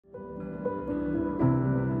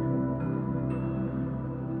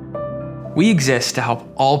We exist to help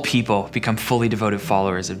all people become fully devoted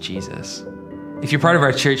followers of Jesus. If you're part of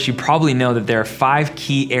our church, you probably know that there are 5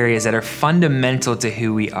 key areas that are fundamental to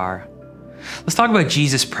who we are. Let's talk about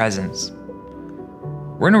Jesus' presence.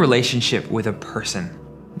 We're in a relationship with a person,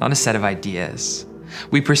 not a set of ideas.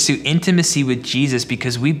 We pursue intimacy with Jesus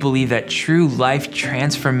because we believe that true life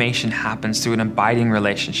transformation happens through an abiding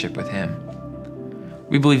relationship with Him.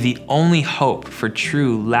 We believe the only hope for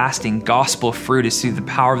true, lasting gospel fruit is through the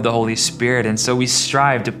power of the Holy Spirit, and so we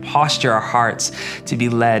strive to posture our hearts to be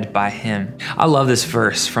led by Him. I love this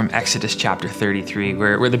verse from Exodus chapter 33,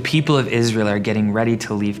 where the people of Israel are getting ready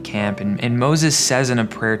to leave camp, and Moses says in a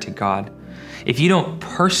prayer to God, "If you don't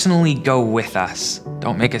personally go with us,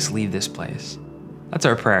 don't make us leave this place." That's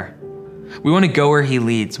our prayer. We want to go where He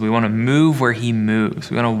leads. We want to move where He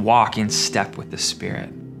moves. We want to walk in step with the Spirit.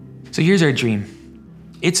 So here's our dream.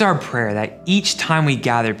 It's our prayer that each time we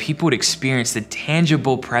gather, people would experience the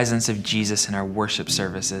tangible presence of Jesus in our worship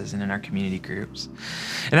services and in our community groups.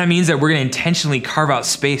 And that means that we're going to intentionally carve out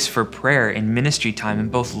space for prayer and ministry time in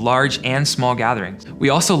both large and small gatherings. We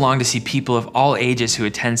also long to see people of all ages who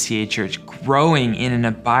attend CA Church growing in an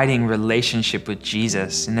abiding relationship with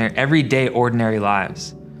Jesus in their everyday, ordinary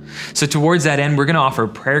lives. So towards that end, we're going to offer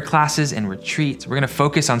prayer classes and retreats. We're going to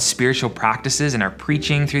focus on spiritual practices in our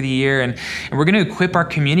preaching through the year, and we're going to equip our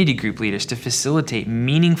community group leaders to facilitate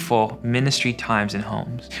meaningful ministry times in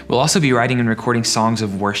homes. We'll also be writing and recording songs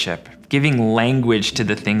of worship, giving language to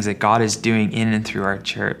the things that God is doing in and through our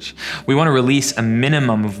church. We want to release a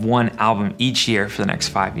minimum of 1 album each year for the next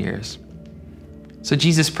 5 years. So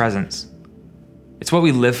Jesus' presence, it's what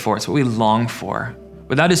we live for, it's what we long for.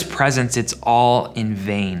 Without His presence, it's all in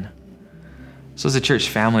vain. So as a church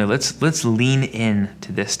family, let's lean in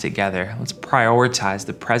to this together. Let's prioritize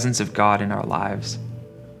the presence of God in our lives.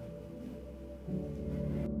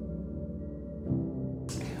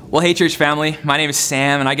 Well, hey church family, my name is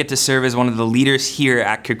Sam and I get to serve as one of the leaders here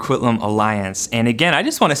at Coquitlam Alliance. And again, I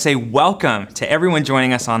just want to say welcome to everyone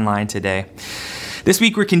joining us online today. This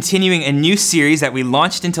week, we're continuing a new series that we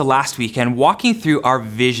launched into last weekend, walking through our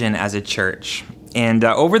vision as a church. And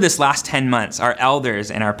over this last 10 months, our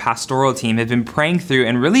elders and our pastoral team have been praying through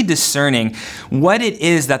and really discerning what it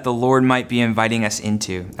is that the Lord might be inviting us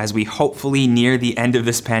into as we hopefully near the end of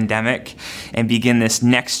this pandemic and begin this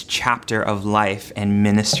next chapter of life and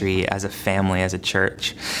ministry as a family, as a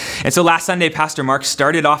church. And so last Sunday, Pastor Mark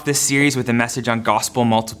started off this series with a message on gospel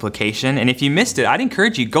multiplication. And if you missed it, I'd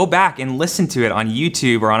encourage you, go back and listen to it on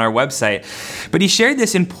YouTube or on our website. But he shared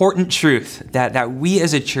this important truth that we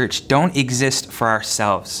as a church don't exist for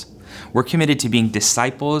ourselves. We're committed to being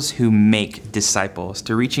disciples who make disciples,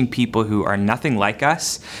 to reaching people who are nothing like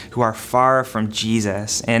us, who are far from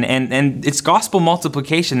Jesus. And it's gospel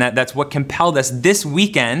multiplication that's what compelled us this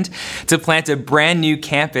weekend to plant a brand new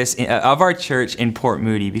campus of our church in Port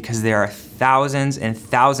Moody, because there are thousands and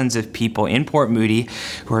thousands of people in Port Moody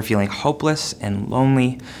who are feeling hopeless and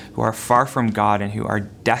lonely, who are far from God, and who are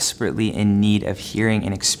desperately in need of hearing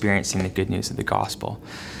and experiencing the good news of the gospel.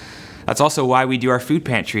 That's also why we do our food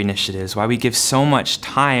pantry initiatives, why we give so much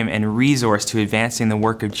time and resource to advancing the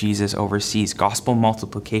work of Jesus overseas, gospel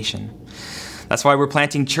multiplication. That's why we're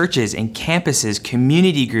planting churches and campuses,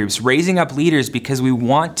 community groups, raising up leaders, because we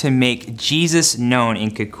want to make Jesus known in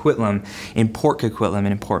Coquitlam, in Port Coquitlam, and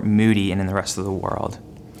in Port Moody, and in the rest of the world.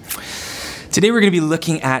 Today we're going to be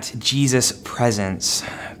looking at Jesus' presence.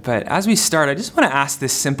 But as we start, I just want to ask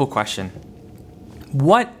this simple question.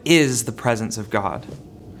 What is the presence of God?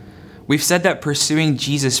 We've said that pursuing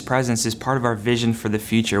Jesus' presence is part of our vision for the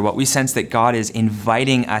future, what we sense that God is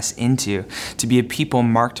inviting us into, to be a people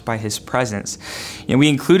marked by His presence. And we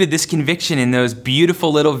included this conviction in those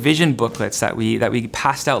beautiful little vision booklets that we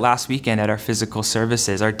passed out last weekend at our physical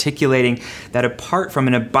services, articulating that apart from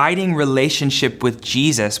an abiding relationship with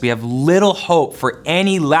Jesus, we have little hope for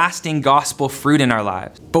any lasting gospel fruit in our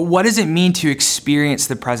lives. But what does it mean to experience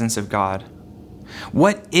the presence of God?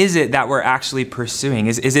 What is it that we're actually pursuing?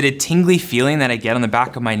 Is it a tingly feeling that I get on the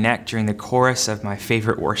back of my neck during the chorus of my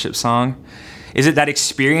favorite worship song? Is it that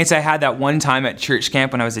experience I had that one time at church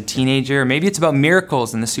camp when I was a teenager? Or maybe it's about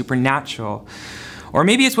miracles and the supernatural. Or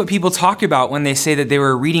maybe it's what people talk about when they say that they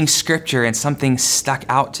were reading scripture and something stuck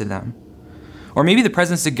out to them. Or maybe the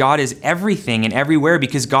presence of God is everything and everywhere,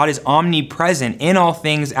 because God is omnipresent in all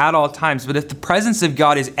things at all times. But if the presence of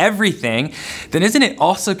God is everything, then isn't it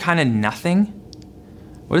also kind of nothing?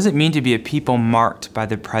 What does it mean to be a people marked by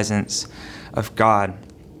the presence of God?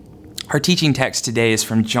 Our teaching text today is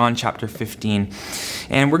from John chapter 15,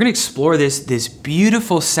 and we're going to explore this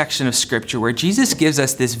beautiful section of scripture where Jesus gives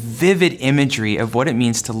us this vivid imagery of what it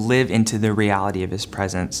means to live into the reality of his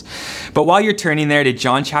presence. But while you're turning there to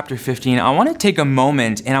John chapter 15, I want to take a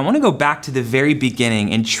moment and I want to go back to the very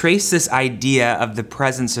beginning and trace this idea of the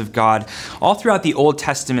presence of God all throughout the Old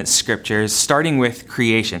Testament scriptures, starting with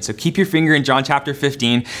creation. So keep your finger in John chapter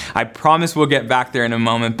 15. I promise we'll get back there in a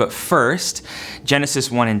moment, but first,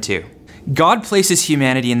 Genesis 1 and 2. God places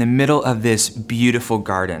humanity in the middle of this beautiful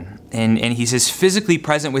garden, and he's as physically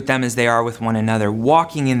present with them as they are with one another,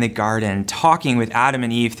 walking in the garden, talking with Adam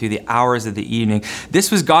and Eve through the hours of the evening.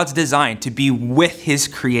 This was God's design, to be with his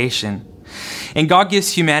creation. And God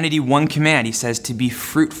gives humanity one command. He says to be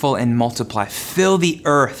fruitful and multiply, fill the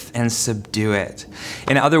earth and subdue it.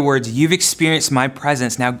 In other words, you've experienced my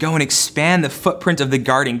presence. Now go and expand the footprint of the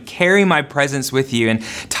garden, carry my presence with you, and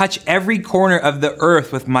touch every corner of the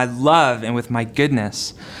earth with my love and with my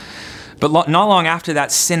goodness. But not long after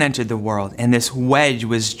that, sin entered the world, and this wedge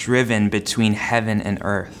was driven between heaven and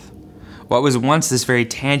earth. What was once this very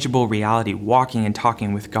tangible reality, walking and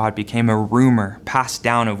talking with God, became a rumor passed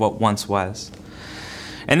down of what once was.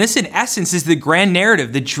 And this, in essence, is the grand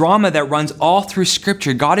narrative, the drama that runs all through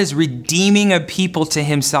Scripture. God is redeeming a people to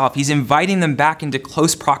himself. He's inviting them back into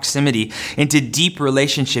close proximity, into deep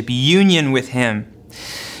relationship, union with him.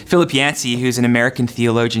 Philip Yancey, who's an American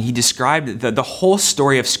theologian, he described the whole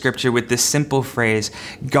story of Scripture with this simple phrase,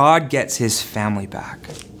 God gets his family back.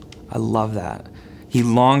 I love that. He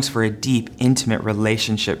longs for a deep, intimate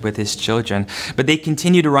relationship with his children, but they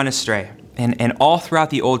continue to run astray. And all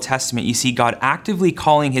throughout the Old Testament, you see God actively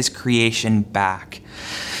calling his creation back.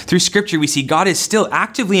 Through Scripture, we see God is still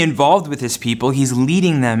actively involved with his people. He's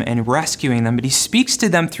leading them and rescuing them, but he speaks to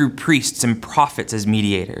them through priests and prophets as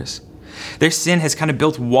mediators. Their sin has kind of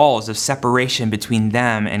built walls of separation between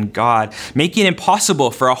them and God, making it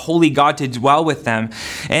impossible for a holy God to dwell with them.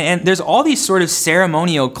 And there's all these sort of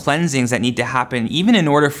ceremonial cleansings that need to happen, even in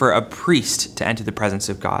order for a priest to enter the presence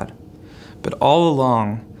of God. But all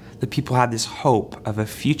along, the people had this hope of a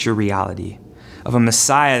future reality, of a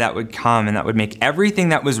Messiah that would come and that would make everything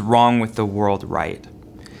that was wrong with the world right.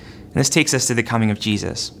 And this takes us to the coming of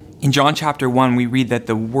Jesus. In John chapter 1, we read that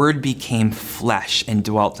the Word became flesh and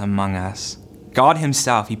dwelt among us. God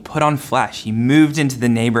himself, he put on flesh. He moved into the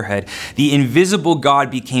neighborhood. The invisible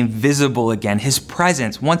God became visible again. His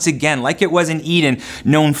presence, once again, like it was in Eden,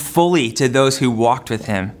 known fully to those who walked with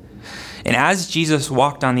him. And as Jesus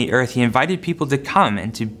walked on the earth, he invited people to come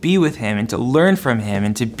and to be with him and to learn from him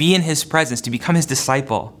and to be in his presence, to become his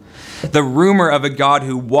disciple. The rumor of a God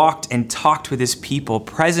who walked and talked with his people,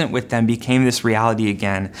 present with them, became this reality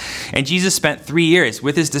again. And Jesus spent 3 years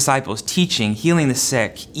with his disciples, teaching, healing the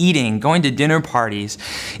sick, eating, going to dinner parties,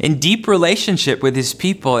 in deep relationship with his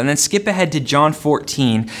people. And then skip ahead to John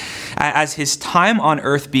 14. As his time on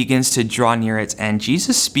earth begins to draw near its end,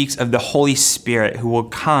 Jesus speaks of the Holy Spirit who will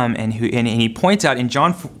come, and he points out in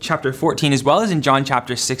John chapter 14, as well as in John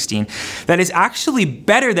chapter 16, that it's actually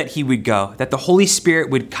better that he would go, that the Holy Spirit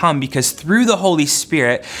would come, because through the Holy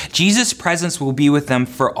Spirit, Jesus' presence will be with them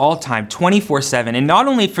for all time, 24/7, and not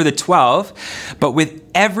only for the 12, but with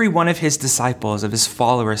every one of his disciples, of his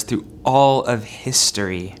followers through all of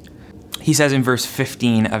history. He says in verse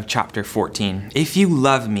 15 of chapter 14, "If you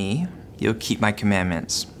love me, you'll keep my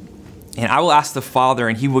commandments. And I will ask the Father,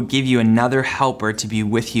 and he will give you another helper to be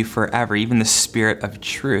with you forever, even the Spirit of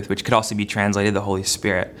truth," which could also be translated the Holy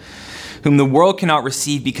Spirit, "whom the world cannot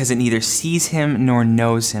receive because it neither sees him nor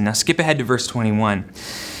knows him." Now skip ahead to verse 21.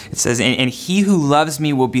 It says, and he who loves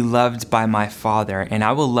me will be loved by my Father, and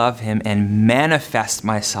I will love him and manifest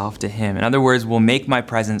myself to him. In other words, will make my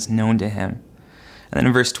presence known to him. And then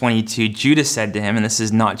in verse 22, Judas said to him, and this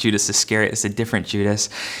is not Judas Iscariot, it's a different Judas.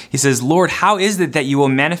 He says, "Lord, how is it that you will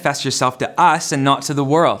manifest yourself to us and not to the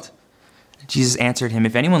world?" Jesus answered him,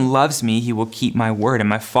 "If anyone loves me, he will keep my word, and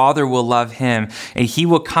my Father will love him, and he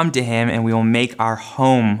will come to him, and we will make our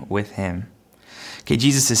home with him." Okay,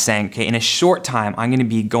 Jesus is saying, okay, in a short time, I'm going to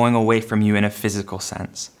be going away from you in a physical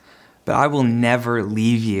sense, but I will never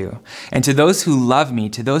leave you. And to those who love me,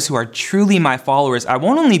 to those who are truly my followers, I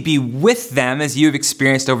won't only be with them as you have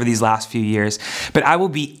experienced over these last few years, but I will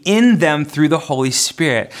be in them through the Holy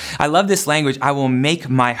Spirit. I love this language. I will make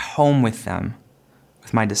my home with them,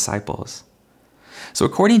 with my disciples. So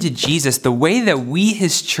according to Jesus, the way that we,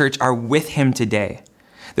 his church, are with him today,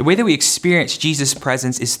 the way that we experience Jesus'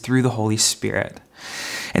 presence is through the Holy Spirit.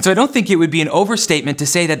 And so I don't think it would be an overstatement to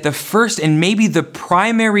say that the first and maybe the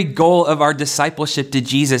primary goal of our discipleship to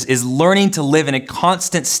Jesus is learning to live in a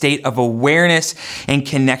constant state of awareness and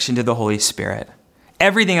connection to the Holy Spirit.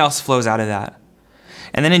 Everything else flows out of that.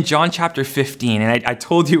 And then in John chapter 15, and I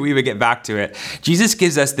told you we would get back to it, Jesus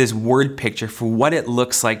gives us this word picture for what it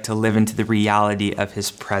looks like to live into the reality of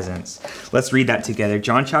his presence. Let's read that together.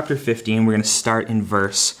 John chapter 15, we're going to start in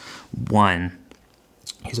verse 1.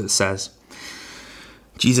 Here's what it says.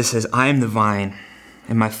 Jesus says, I am the vine,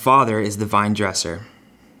 and my Father is the vine dresser.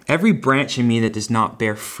 Every branch in me that does not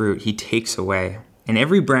bear fruit, he takes away. And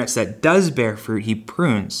every branch that does bear fruit, he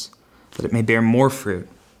prunes, that it may bear more fruit.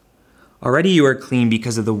 Already you are clean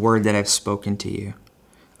because of the word that I've spoken to you.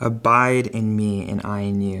 Abide in me, and I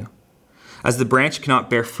in you. As the branch cannot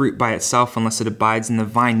bear fruit by itself unless it abides in the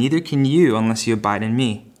vine, neither can you unless you abide in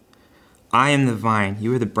me. I am the vine,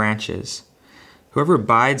 you are the branches. Whoever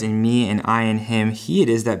abides in me and I in him, he it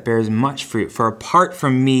is that bears much fruit, for apart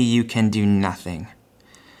from me you can do nothing.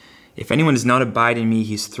 If anyone does not abide in me,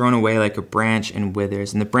 he is thrown away like a branch and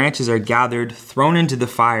withers, and the branches are gathered, thrown into the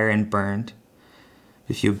fire, and burned.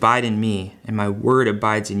 If you abide in me, and my word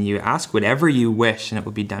abides in you, ask whatever you wish, and it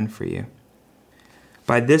will be done for you.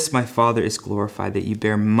 By this my Father is glorified, that you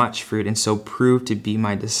bear much fruit, and so prove to be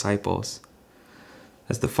my disciples.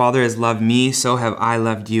 As the Father has loved me, so have I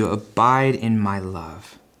loved you. Abide in my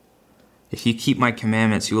love. If you keep my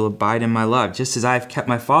commandments, you will abide in my love, just as I have kept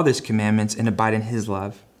my Father's commandments and abide in his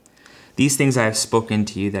love. These things I have spoken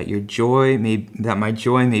to you, that my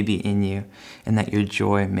joy may be in you, and that your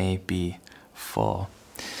joy may be full.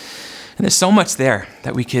 And there's so much there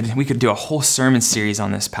that we could do a whole sermon series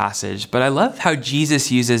on this passage. But I love how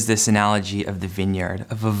Jesus uses this analogy of the vineyard,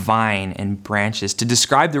 of a vine and branches, to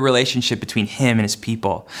describe the relationship between him and his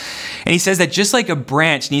people. And he says that just like a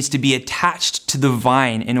branch needs to be attached to the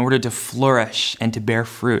vine in order to flourish and to bear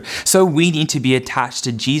fruit, so we need to be attached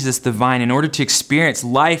to Jesus, the vine, in order to experience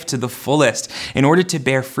life to the fullest, in order to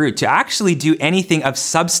bear fruit, to actually do anything of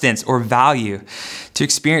substance or value, to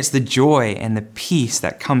experience the joy and the peace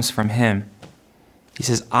that comes from him. He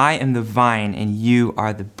says, I am the vine and you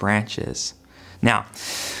are the branches. Now,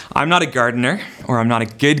 I'm not a gardener, or I'm not a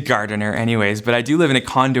good gardener anyways, but I do live in a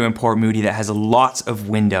condo in Port Moody that has lots of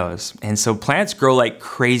windows. And so plants grow like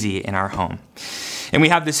crazy in our home. And we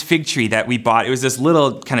have this fig tree that we bought. It was this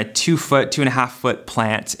little kind of 2.5 foot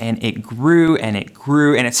plant, and it grew and it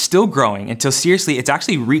grew, and it's still growing until seriously, it's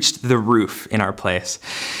actually reached the roof in our place.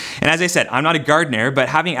 And as I said, I'm not a gardener, but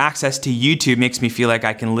having access to YouTube makes me feel like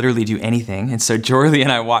I can literally do anything. And so Jorley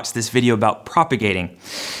and I watched this video about propagating.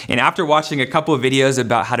 And after watching a couple of videos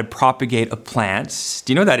about how to propagate a plant,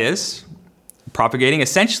 do you know what that is? Propagating,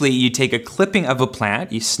 essentially, you take a clipping of a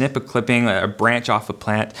plant, you snip a clipping, a branch off a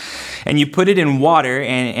plant, and you put it in water,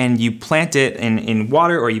 and you plant it in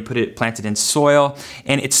water, or you plant it in soil,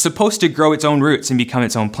 and it's supposed to grow its own roots and become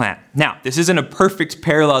its own plant. Now, this isn't a perfect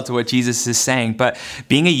parallel to what Jesus is saying, but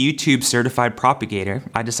being a YouTube certified propagator,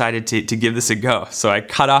 I decided to give this a go. So I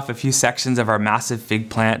cut off a few sections of our massive fig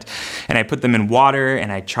plant, and I put them in water,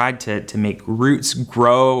 and I tried to make roots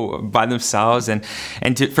grow by themselves, and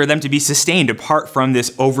for them to be sustained apart from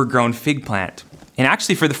this overgrown fig plant. And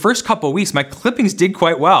actually, for the first couple of weeks, my clippings did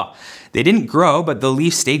quite well. They didn't grow, but the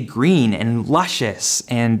leaves stayed green and luscious,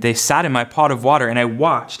 and they sat in my pot of water, and I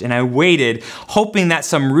watched and I waited, hoping that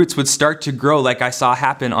some roots would start to grow like I saw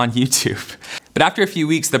happen on YouTube. But after a few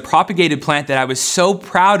weeks, the propagated plant that I was so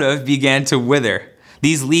proud of began to wither.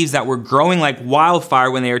 These leaves that were growing like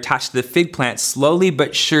wildfire when they were attached to the fig plant slowly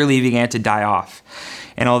but surely began to die off.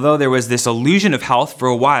 And although there was this illusion of health for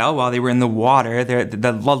a while they were in the water,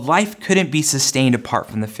 the life couldn't be sustained apart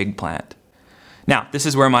from the fig plant. Now, this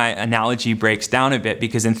is where my analogy breaks down a bit,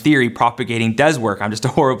 because in theory, propagating does work. I'm just a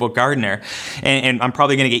horrible gardener. And I'm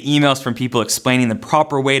probably going to get emails from people explaining the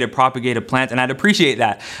proper way to propagate a plant, and I'd appreciate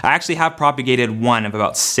that. I actually have propagated one of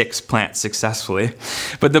about 6 plants successfully.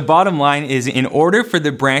 But the bottom line is, in order for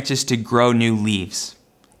the branches to grow new leaves,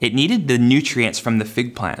 it needed the nutrients from the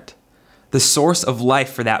fig plant, the source of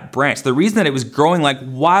life for that branch. The reason that it was growing like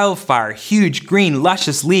wildfire, huge, green,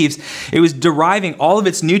 luscious leaves, it was deriving all of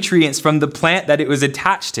its nutrients from the plant that it was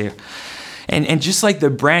attached to. And just like the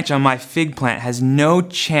branch on my fig plant has no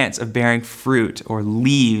chance of bearing fruit or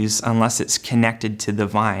leaves unless it's connected to the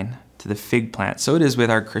vine, to the fig plant, so it is with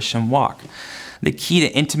our Christian walk. The key to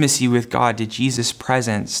intimacy with God, to Jesus'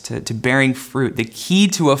 presence, to bearing fruit, the key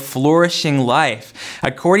to a flourishing life,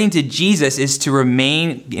 according to Jesus, is to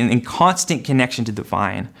remain in constant connection to the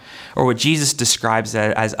vine, or what Jesus describes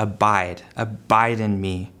as abide in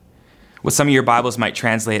me. What some of your Bibles might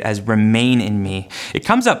translate as remain in me. It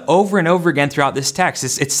comes up over and over again throughout this text.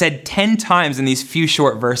 It's said 10 times in these few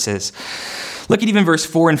short verses. Look at even verse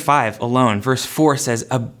 4 and 5 alone. Verse 4 says,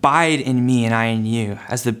 abide in me and I in you.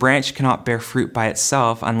 As the branch cannot bear fruit by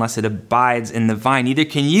itself unless it abides in the vine, neither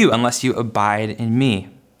can you unless you abide in me.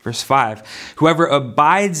 Verse 5, whoever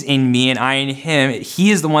abides in me and I in him, he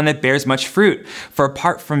is the one that bears much fruit. For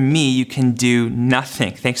apart from me, you can do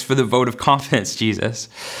nothing. Thanks for the vote of confidence, Jesus.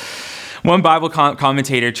 One Bible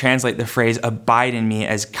commentator translates the phrase abide in me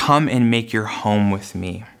as come and make your home with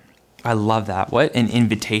me. I love that. What an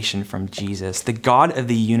invitation from Jesus. The God of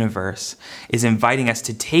the universe is inviting us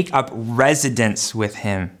to take up residence with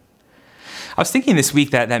him. I was thinking this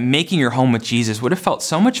week that making your home with Jesus would have felt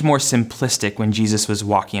so much more simplistic when Jesus was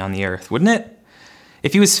walking on the earth, wouldn't it?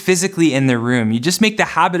 If he was physically in the room, you just make the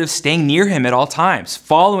habit of staying near him at all times,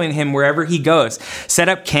 following him wherever he goes, set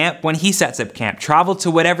up camp when he sets up camp, travel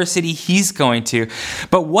to whatever city he's going to.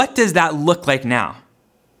 But what does that look like now?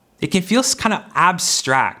 It can feel kind of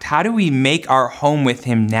abstract. How do we make our home with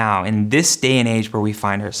him now in this day and age where we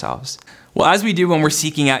find ourselves? Well, as we do when we're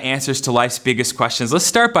seeking out answers to life's biggest questions, let's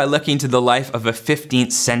start by looking to the life of a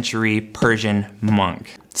 15th century Persian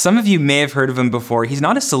monk. Some of you may have heard of him before. He's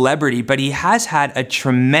not a celebrity, but he has had a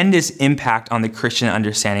tremendous impact on the Christian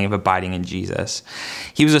understanding of abiding in Jesus.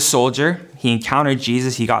 He was a soldier. He encountered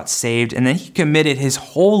Jesus. He got saved. And then he committed his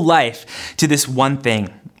whole life to this one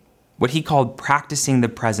thing, what he called practicing the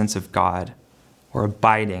presence of God, or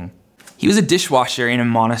abiding. He was a dishwasher in a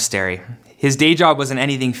monastery. His day job wasn't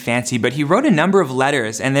anything fancy, but he wrote a number of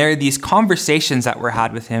letters, and there are these conversations that were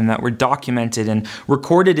had with him that were documented and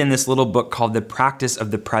recorded in this little book called The Practice of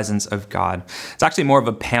the Presence of God. It's actually more of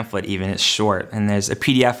a pamphlet even, it's short, and there's a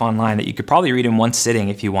PDF online that you could probably read in one sitting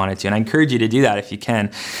if you wanted to, and I encourage you to do that if you can.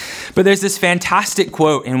 But there's this fantastic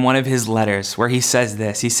quote in one of his letters where he says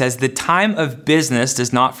this. He says, "The time of business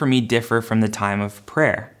does not for me differ from the time of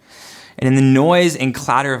prayer. And in the noise and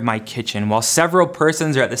clatter of my kitchen, while several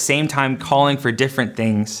persons are at the same time calling for different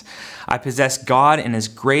things, I possess God in as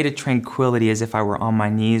great a tranquility as if I were on my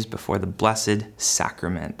knees before the blessed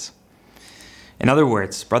sacrament." In other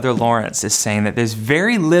words, Brother Lawrence is saying that there's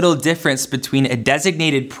very little difference between a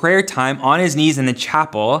designated prayer time on his knees in the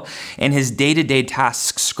chapel and his day-to-day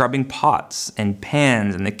tasks scrubbing pots and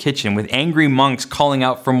pans in the kitchen with angry monks calling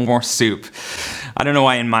out for more soup. I don't know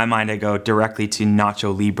why in my mind I go directly to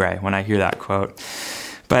Nacho Libre when I hear that quote.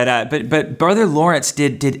 But Brother Lawrence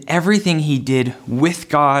did everything he did with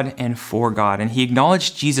God and for God, and he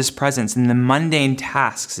acknowledged Jesus' presence in the mundane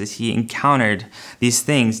tasks as he encountered these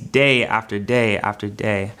things day after day after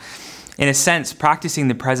day. In a sense, practicing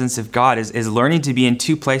the presence of God is learning to be in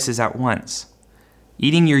two places at once,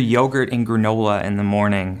 eating your yogurt and granola in the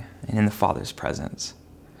morning and in the Father's presence,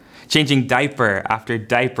 changing diaper after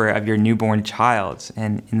diaper of your newborn child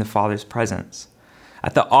and in the Father's presence,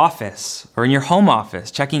 at the office or in your home office,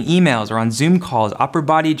 checking emails or on Zoom calls, upper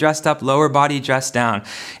body dressed up, lower body dressed down,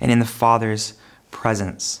 and in the Father's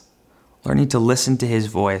presence, learning to listen to his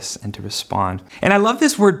voice and to respond. And I love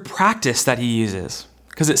this word practice that he uses,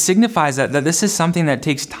 because it signifies that this is something that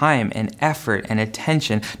takes time and effort and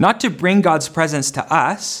attention, not to bring God's presence to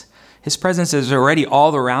us. His presence is already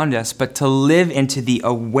all around us, but to live into the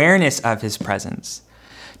awareness of his presence,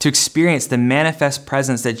 to experience the manifest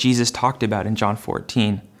presence that Jesus talked about in John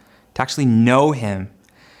 14, to actually know him,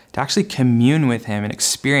 to actually commune with him and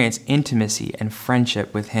experience intimacy and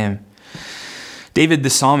friendship with him. David the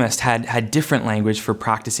psalmist had different language for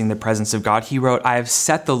practicing the presence of God. He wrote, "I have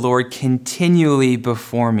set the Lord continually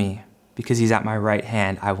before me. Because he's at my right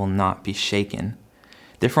hand, I will not be shaken.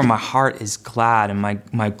 Therefore my heart is glad and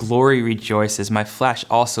my glory rejoices. My flesh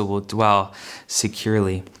also will dwell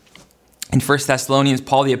securely." In 1 Thessalonians,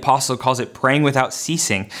 Paul the Apostle calls it praying without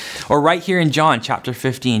ceasing. Or right here in John chapter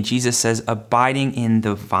 15, Jesus says abiding in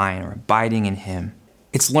the vine or abiding in him.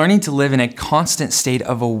 It's learning to live in a constant state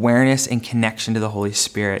of awareness and connection to the Holy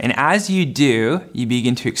Spirit. And as you do, you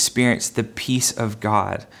begin to experience the peace of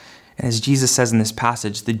God. And as Jesus says in this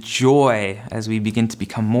passage, the joy as we begin to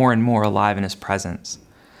become more and more alive in his presence.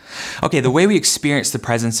 Okay, the way we experience the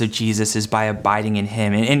presence of Jesus is by abiding in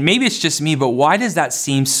him. And maybe it's just me, but why does that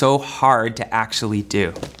seem so hard to actually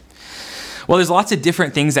do? Well, there's lots of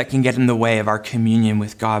different things that can get in the way of our communion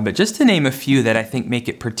with God, but just to name a few that I think make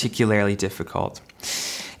it particularly difficult.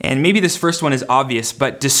 And maybe this first one is obvious,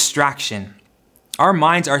 but distraction. Our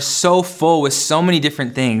minds are so full with so many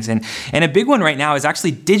different things. And a big one right now is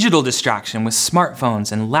actually digital distraction with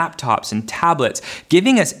smartphones and laptops and tablets,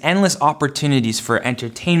 giving us endless opportunities for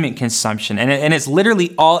entertainment consumption. And it's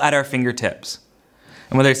literally all at our fingertips.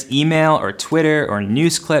 And whether it's email or Twitter or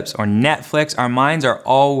news clips or Netflix, our minds are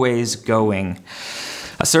always going.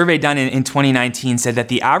 A survey done in 2019 said that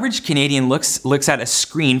the average Canadian looks at a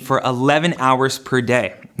screen for 11 hours per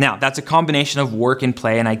day. Now, that's a combination of work and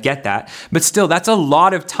play, and I get that. But still, that's a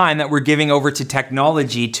lot of time that we're giving over to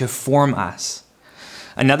technology to form us.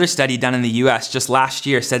 Another study done in the US just last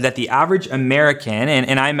year said that the average American,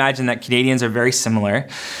 and I imagine that Canadians are very similar,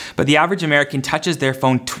 but the average American touches their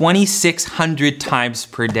phone 2,600 times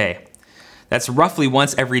per day. That's roughly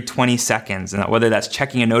once every 20 seconds, and whether that's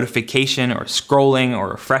checking a notification or scrolling or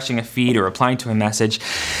refreshing a feed or replying to a message.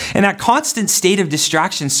 And that constant state of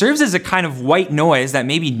distraction serves as a kind of white noise that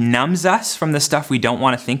maybe numbs us from the stuff we don't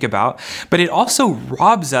want to think about, but it also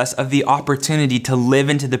robs us of the opportunity to live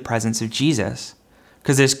into the presence of Jesus.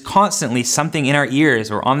 Because there's constantly something in our ears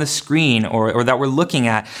or on the screen or that we're looking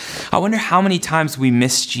at. I wonder how many times we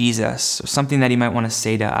miss Jesus or something that he might want to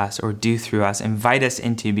say to us or do through us, invite us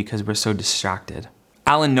into because we're so distracted.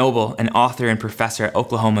 Alan Noble, an author and professor at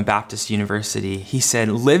Oklahoma Baptist University, he said,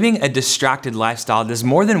 living a distracted lifestyle does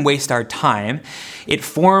more than waste our time. It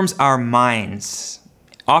forms our minds,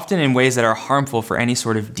 often in ways that are harmful for any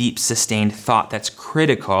sort of deep, sustained thought that's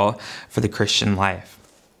critical for the Christian life.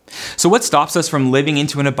 So what stops us from living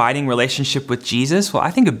into an abiding relationship with Jesus? Well,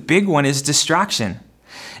 I think a big one is distraction.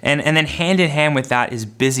 And then hand in hand with that is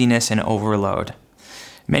busyness and overload.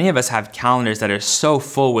 Many of us have calendars that are so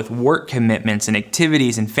full with work commitments and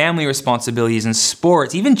activities and family responsibilities and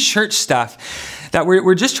sports, even church stuff, that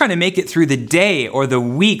we're just trying to make it through the day or the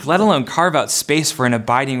week, let alone carve out space for an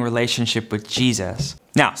abiding relationship with Jesus.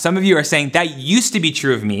 Now, some of you are saying that used to be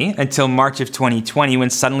true of me until March of 2020 when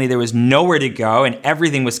suddenly there was nowhere to go and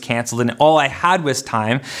everything was canceled and all I had was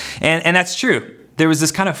time. And that's true. There was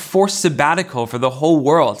this kind of forced sabbatical for the whole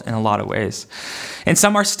world in a lot of ways. And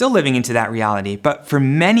some are still living into that reality. But for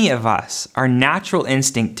many of us, our natural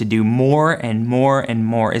instinct to do more and more and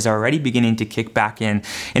more is already beginning to kick back in.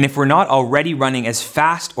 And if we're not already running as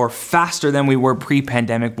fast or faster than we were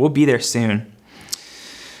pre-pandemic, we'll be there soon.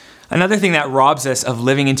 Another thing that robs us of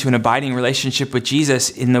living into an abiding relationship with Jesus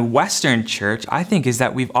in the Western church, I think, is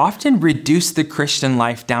that we've often reduced the Christian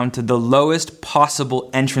life down to the lowest possible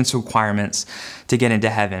entrance requirements to get into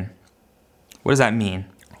heaven. What does that mean?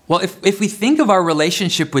 Well, if we think of our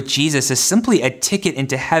relationship with Jesus as simply a ticket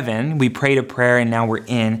into heaven, we prayed a prayer and now we're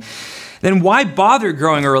in, then why bother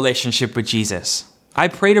growing a relationship with Jesus? I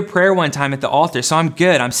prayed a prayer one time at the altar, so I'm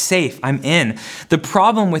good, I'm safe, I'm in. The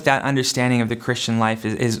problem with that understanding of the Christian life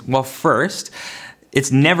is well, first, it's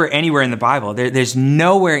never anywhere in the Bible. There's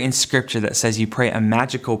nowhere in Scripture that says you pray a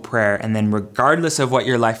magical prayer and then regardless of what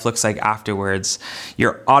your life looks like afterwards,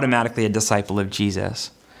 you're automatically a disciple of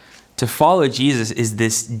Jesus. To follow Jesus is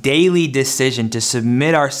this daily decision to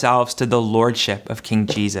submit ourselves to the lordship of King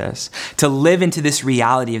Jesus, to live into this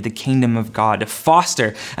reality of the kingdom of God, to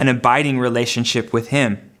foster an abiding relationship with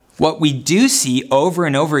him. What we do see over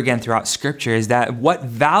and over again throughout Scripture is that what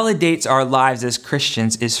validates our lives as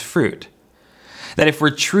Christians is fruit. That if we're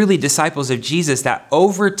truly disciples of Jesus, that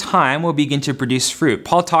over time we'll begin to produce fruit.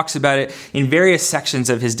 Paul talks about it in various sections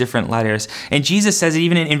of his different letters. And Jesus says it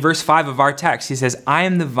even in verse 5 of our text. He says, I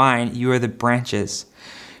am the vine, you are the branches.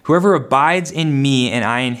 Whoever abides in me and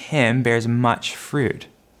I in him bears much fruit.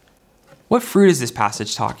 What fruit is this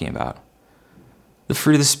passage talking about? The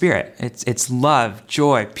fruit of the Spirit. It's love,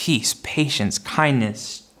 joy, peace, patience,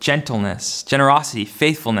 kindness, gentleness, generosity,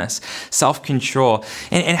 faithfulness, self-control.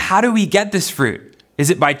 And how do we get this fruit? Is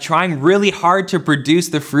it by trying really hard to produce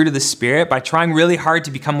the fruit of the Spirit? By trying really hard to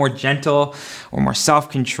become more gentle or more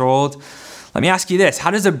self-controlled? Let me ask you this. How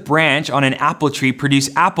does a branch on an apple tree produce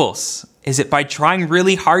apples? Is it by trying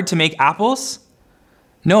really hard to make apples?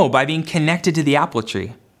 No, by being connected to the apple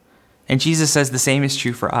tree. And Jesus says the same is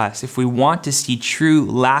true for us if we want to see true,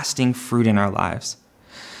 lasting fruit in our lives.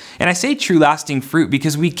 And I say true lasting fruit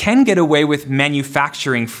because we can get away with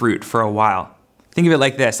manufacturing fruit for a while. Think of it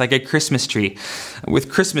like this, like a Christmas tree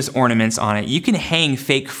with Christmas ornaments on it. You can hang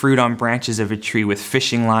fake fruit on branches of a tree with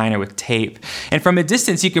fishing line or with tape. And from a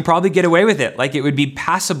distance, you can probably get away with it, like it would be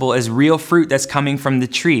passable as real fruit that's coming from the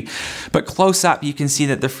tree. But close up, you can see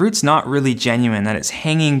that the fruit's not really genuine, that it's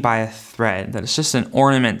hanging by a thread, that it's just an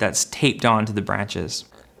ornament that's taped onto the branches.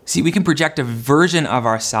 See, we can project a version of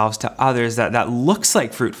ourselves to others that looks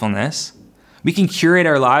like fruitfulness. We can curate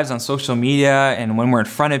our lives on social media and when we're in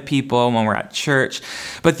front of people, when we're at church.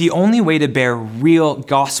 But the only way to bear real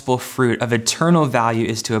gospel fruit of eternal value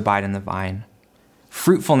is to abide in the vine.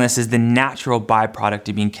 Fruitfulness is the natural byproduct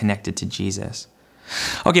of being connected to Jesus.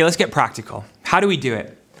 Okay, let's get practical. How do we do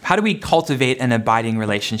it? How do we cultivate an abiding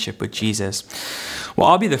relationship with Jesus? Well,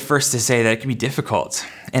 I'll be the first to say that it can be difficult.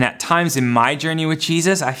 And at times in my journey with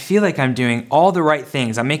Jesus, I feel like I'm doing all the right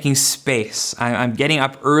things. I'm making space. I'm getting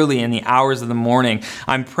up early in the hours of the morning.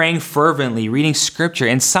 I'm praying fervently, reading scripture.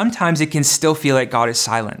 And sometimes it can still feel like God is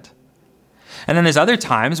silent. And then there's other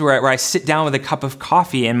times where I sit down with a cup of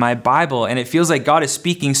coffee and my Bible, and it feels like God is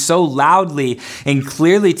speaking so loudly and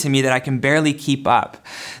clearly to me that I can barely keep up.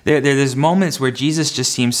 There's moments where Jesus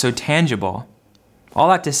just seems so tangible. All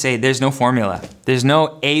that to say, there's no formula. There's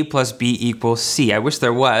no A plus B equals C. I wish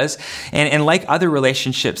there was. And like other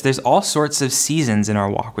relationships, there's all sorts of seasons in our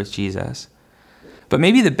walk with Jesus. But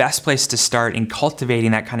maybe the best place to start in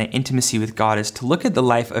cultivating that kind of intimacy with God is to look at the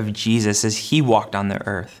life of Jesus as he walked on the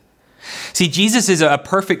earth. See, Jesus is a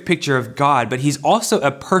perfect picture of God, but he's also a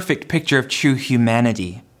perfect picture of true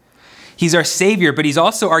humanity. He's our Savior, but he's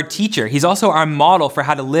also our teacher. He's also our model for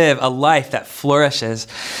how to live a life that flourishes.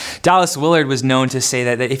 Dallas Willard was known to say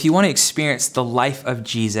that if you want to experience the life of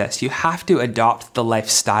Jesus, you have to adopt the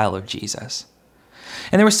lifestyle of Jesus.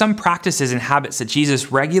 And there were some practices and habits that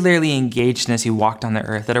Jesus regularly engaged in as he walked on the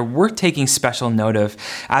earth that are worth taking special note of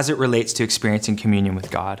as it relates to experiencing communion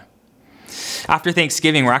with God. After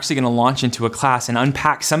Thanksgiving, we're actually going to launch into a class and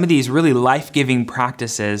unpack some of these really life-giving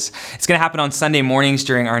practices. It's going to happen on Sunday mornings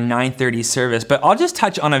during our 9:30 service, but I'll just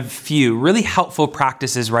touch on a few really helpful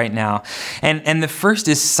practices right now. And the first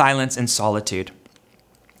is silence and solitude.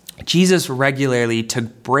 Jesus regularly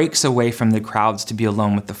took breaks away from the crowds to be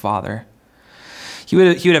alone with the Father. He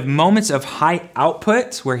would have moments of high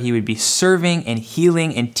output where he would be serving and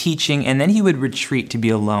healing and teaching, and then he would retreat to be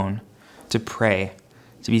alone, to pray,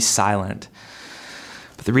 to be silent.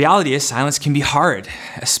 But the reality is silence can be hard,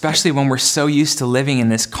 especially when we're so used to living in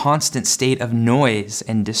this constant state of noise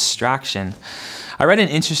and distraction. I read an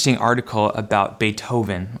interesting article about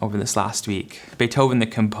Beethoven over this last week, Beethoven the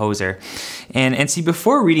composer. And see,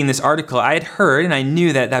 before reading this article, I had heard and I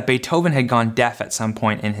knew that Beethoven had gone deaf at some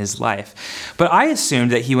point in his life. But I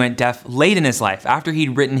assumed that he went deaf late in his life, after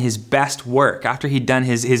he'd written his best work, after he'd done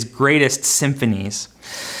his greatest symphonies.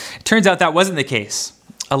 It turns out that wasn't the case.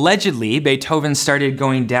 Allegedly, Beethoven started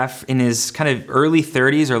going deaf in his kind of early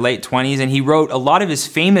 30s or late 20s, and he wrote a lot of his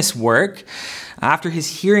famous work after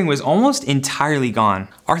his hearing was almost entirely gone.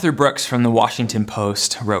 Arthur Brooks from the Washington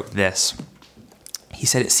Post wrote this. He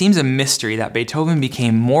said, "It seems a mystery that Beethoven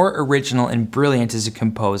became more original and brilliant as a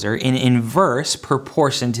composer in inverse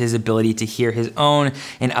proportion to his ability to hear his own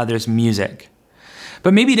and others' music.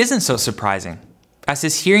 But maybe it isn't so surprising. As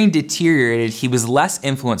his hearing deteriorated, he was less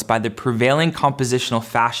influenced by the prevailing compositional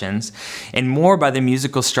fashions and more by the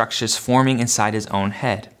musical structures forming inside his own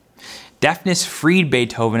head. Deafness freed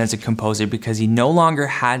Beethoven as a composer because he no longer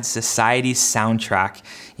had society's soundtrack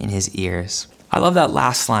in his ears." I love that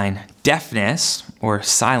last line. Deafness, or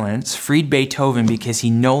silence, freed Beethoven because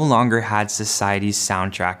he no longer had society's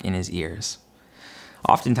soundtrack in his ears.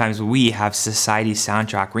 Oftentimes we have society's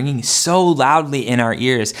soundtrack ringing so loudly in our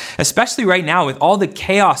ears, especially right now with all the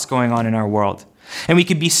chaos going on in our world. And we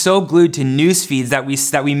could be so glued to news feeds that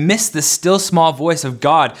we miss the still small voice of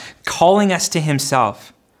God calling us to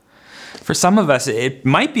himself. For some of us, it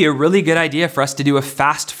might be a really good idea for us to do a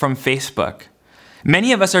fast from Facebook.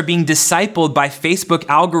 Many of us are being discipled by Facebook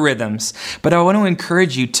algorithms, but I want to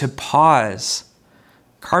encourage you to pause.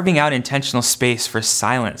 Carving out intentional space for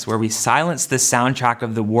silence, where we silence the soundtrack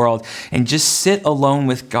of the world and just sit alone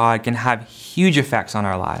with God, can have huge effects on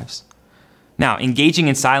our lives. Now, engaging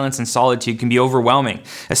in silence and solitude can be overwhelming,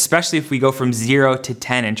 especially if we go from 0 to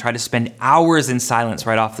 10 and try to spend hours in silence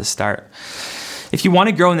right off the start. If you want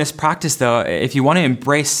to grow in this practice, though, if you want to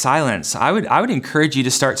embrace silence, I would encourage you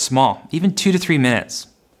to start small, even 2 to 3 minutes.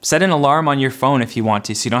 Set an alarm on your phone if you want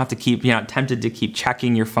to, so you don't have to keep, tempted to keep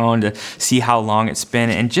checking your phone to see how long it's been,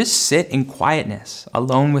 and just sit in quietness,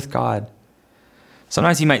 alone with God.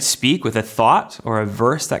 Sometimes you might speak with a thought or a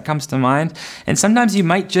verse that comes to mind, and sometimes you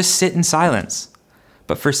might just sit in silence.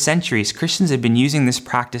 But for centuries, Christians have been using this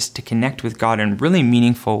practice to connect with God in really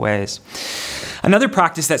meaningful ways. Another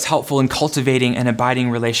practice that's helpful in cultivating an abiding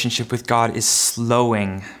relationship with God is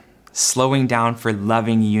slowing down for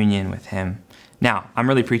loving union with him. Now, I'm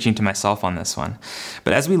really preaching to myself on this one.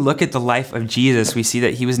 But as we look at the life of Jesus, we see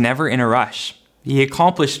that he was never in a rush. He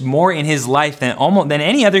accomplished more in his life than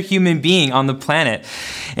any other human being on the planet.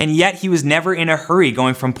 And yet he was never in a hurry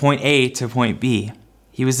going from point A to point B.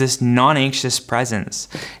 He was this non-anxious presence.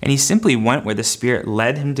 And he simply went where the Spirit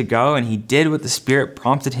led him to go, and he did what the Spirit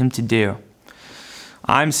prompted him to do.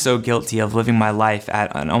 I'm so guilty of living my life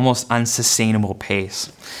at an almost unsustainable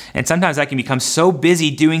pace. And sometimes I can become so busy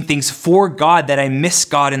doing things for God that I miss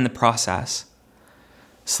God in the process.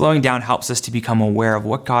 Slowing down helps us to become aware of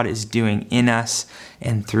what God is doing in us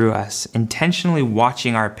and through us, intentionally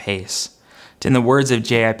watching our pace. In the words of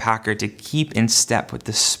J.I. Packer, to keep in step with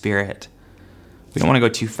the Spirit. We don't want to go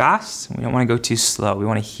too fast. We don't want to go too slow. We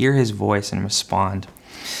want to hear his voice and respond.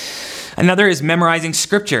 Another is memorizing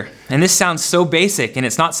scripture. And this sounds so basic, and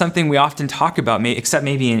it's not something we often talk about, except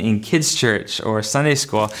maybe in kids' church or Sunday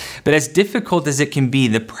school. But as difficult as it can be,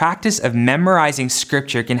 the practice of memorizing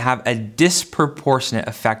scripture can have a disproportionate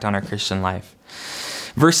effect on our Christian life.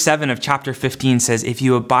 Verse 7 of chapter 15 says, "If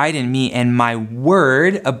you abide in me and my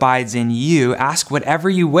word abides in you, ask whatever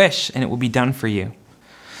you wish, and it will be done for you."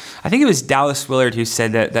 I think it was Dallas Willard who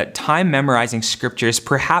said that time memorizing scripture is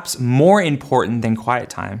perhaps more important than quiet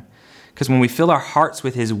time. Because when we fill our hearts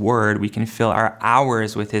with his word, we can fill our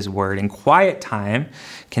hours with his word, and quiet time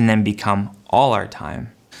can then become all our time.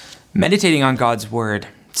 Meditating on God's word,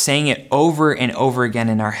 saying it over and over again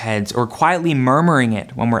in our heads, or quietly murmuring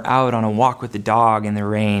it when we're out on a walk with the dog in the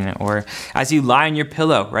rain, or as you lie on your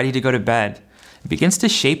pillow ready to go to bed, it begins to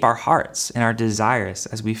shape our hearts and our desires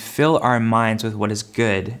as we fill our minds with what is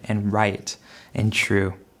good and right and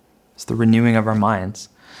true. It's the renewing of our minds.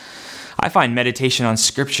 I find meditation on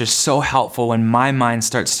scripture so helpful when my mind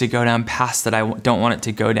starts to go down paths that I don't want it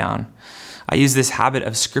to go down. I use this habit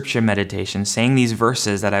of scripture meditation, saying these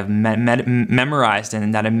verses that I've memorized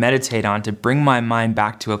and that I meditate on to bring my mind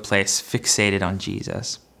back to a place fixated on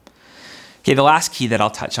Jesus. Okay, the last key that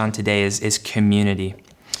I'll touch on today is community.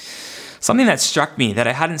 Something that struck me that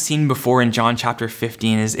I hadn't seen before in John chapter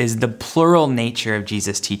 15 is the plural nature of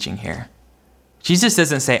Jesus' teaching here. Jesus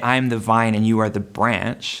doesn't say, "I am the vine and you are the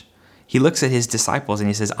branch." He looks at his disciples and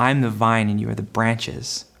he says, "I'm the vine and you are the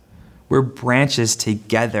branches." We're branches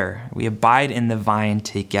together. We abide in the vine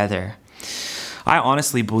together. I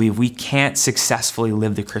honestly believe we can't successfully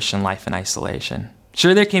live the Christian life in isolation.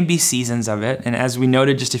 Sure, there can be seasons of it, and as we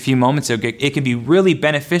noted just a few moments ago, it can be really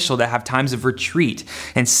beneficial to have times of retreat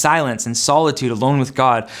and silence and solitude alone with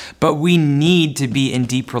God, but we need to be in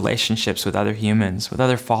deep relationships with other humans, with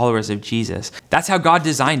other followers of Jesus. That's how God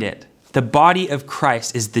designed it. The body of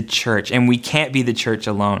Christ is the church, and we can't be the church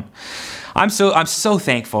alone. I'm so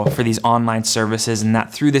thankful for these online services and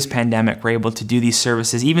that through this pandemic, we're able to do these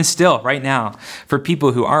services even still right now for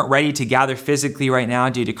people who aren't ready to gather physically right now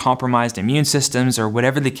due to compromised immune systems or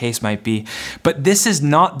whatever the case might be. But this is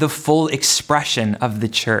not the full expression of the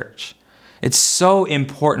church. It's so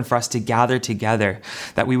important for us to gather together,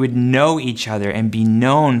 that we would know each other and be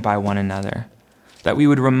known by one another, that we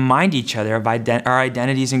would remind each other of our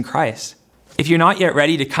identities in Christ. If you're not yet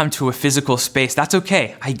ready to come to a physical space, that's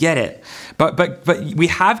okay. I get it. But we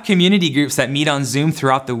have community groups that meet on Zoom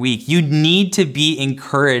throughout the week. You need to be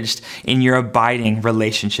encouraged in your abiding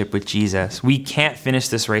relationship with Jesus. We can't finish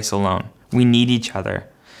this race alone. We need each other.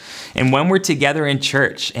 And when we're together in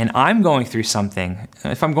church and I'm going through something,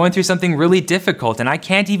 if I'm going through something really difficult and I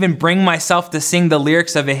can't even bring myself to sing the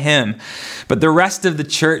lyrics of a hymn, but the rest of the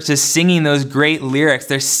church is singing those great lyrics,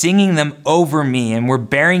 they're singing them over me and we're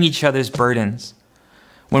bearing each other's burdens.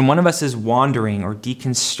 When one of us is wandering or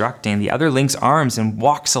deconstructing, the other links arms and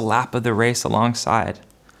walks a lap of the race alongside.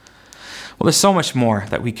 Well, there's so much more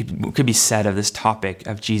that could be said of this topic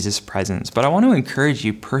of Jesus' presence, but I want to encourage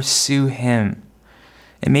you, pursue him.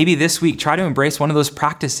 And maybe this week, try to embrace one of those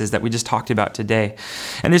practices that we just talked about today.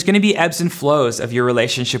 And there's going to be ebbs and flows of your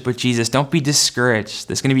relationship with Jesus. Don't be discouraged.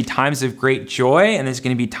 There's going to be times of great joy, and there's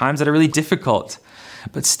going to be times that are really difficult.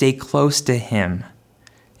 But stay close to him.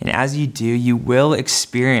 And as you do, you will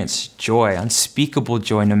experience joy, unspeakable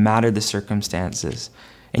joy, no matter the circumstances.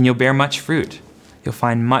 And you'll bear much fruit. You'll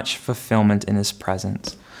find much fulfillment in his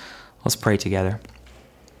presence. Let's pray together.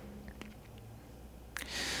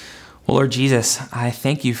 Well, Lord Jesus, I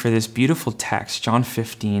thank you for this beautiful text, John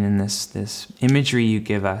 15, and this imagery you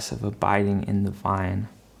give us of abiding in the vine.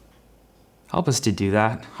 Help us to do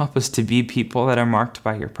that. Help us to be people that are marked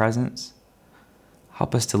by your presence.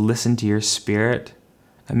 Help us to listen to your Spirit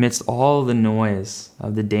amidst all the noise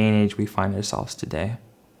of the day and age we find ourselves today.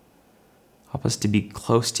 Help us to be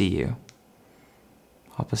close to you.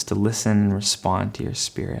 Help us to listen and respond to your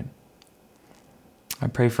Spirit. I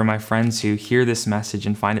pray for my friends who hear this message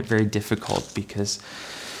and find it very difficult because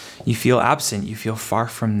you feel absent, you feel far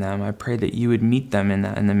from them. I pray that you would meet them in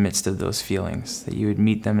the midst of those feelings, that you would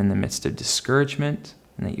meet them in the midst of discouragement,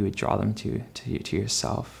 and that you would draw them to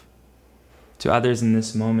yourself. To others in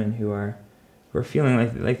this moment who are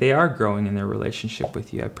feeling like they are growing in their relationship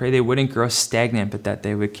with you, I pray they wouldn't grow stagnant, but that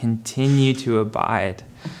they would continue to abide.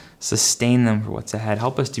 Sustain them for what's ahead.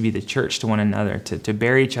 Help us to be the church to one another, to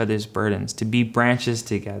bear each other's burdens, to be branches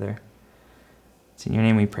together. It's in your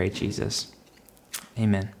name we pray, Jesus.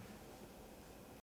 Amen.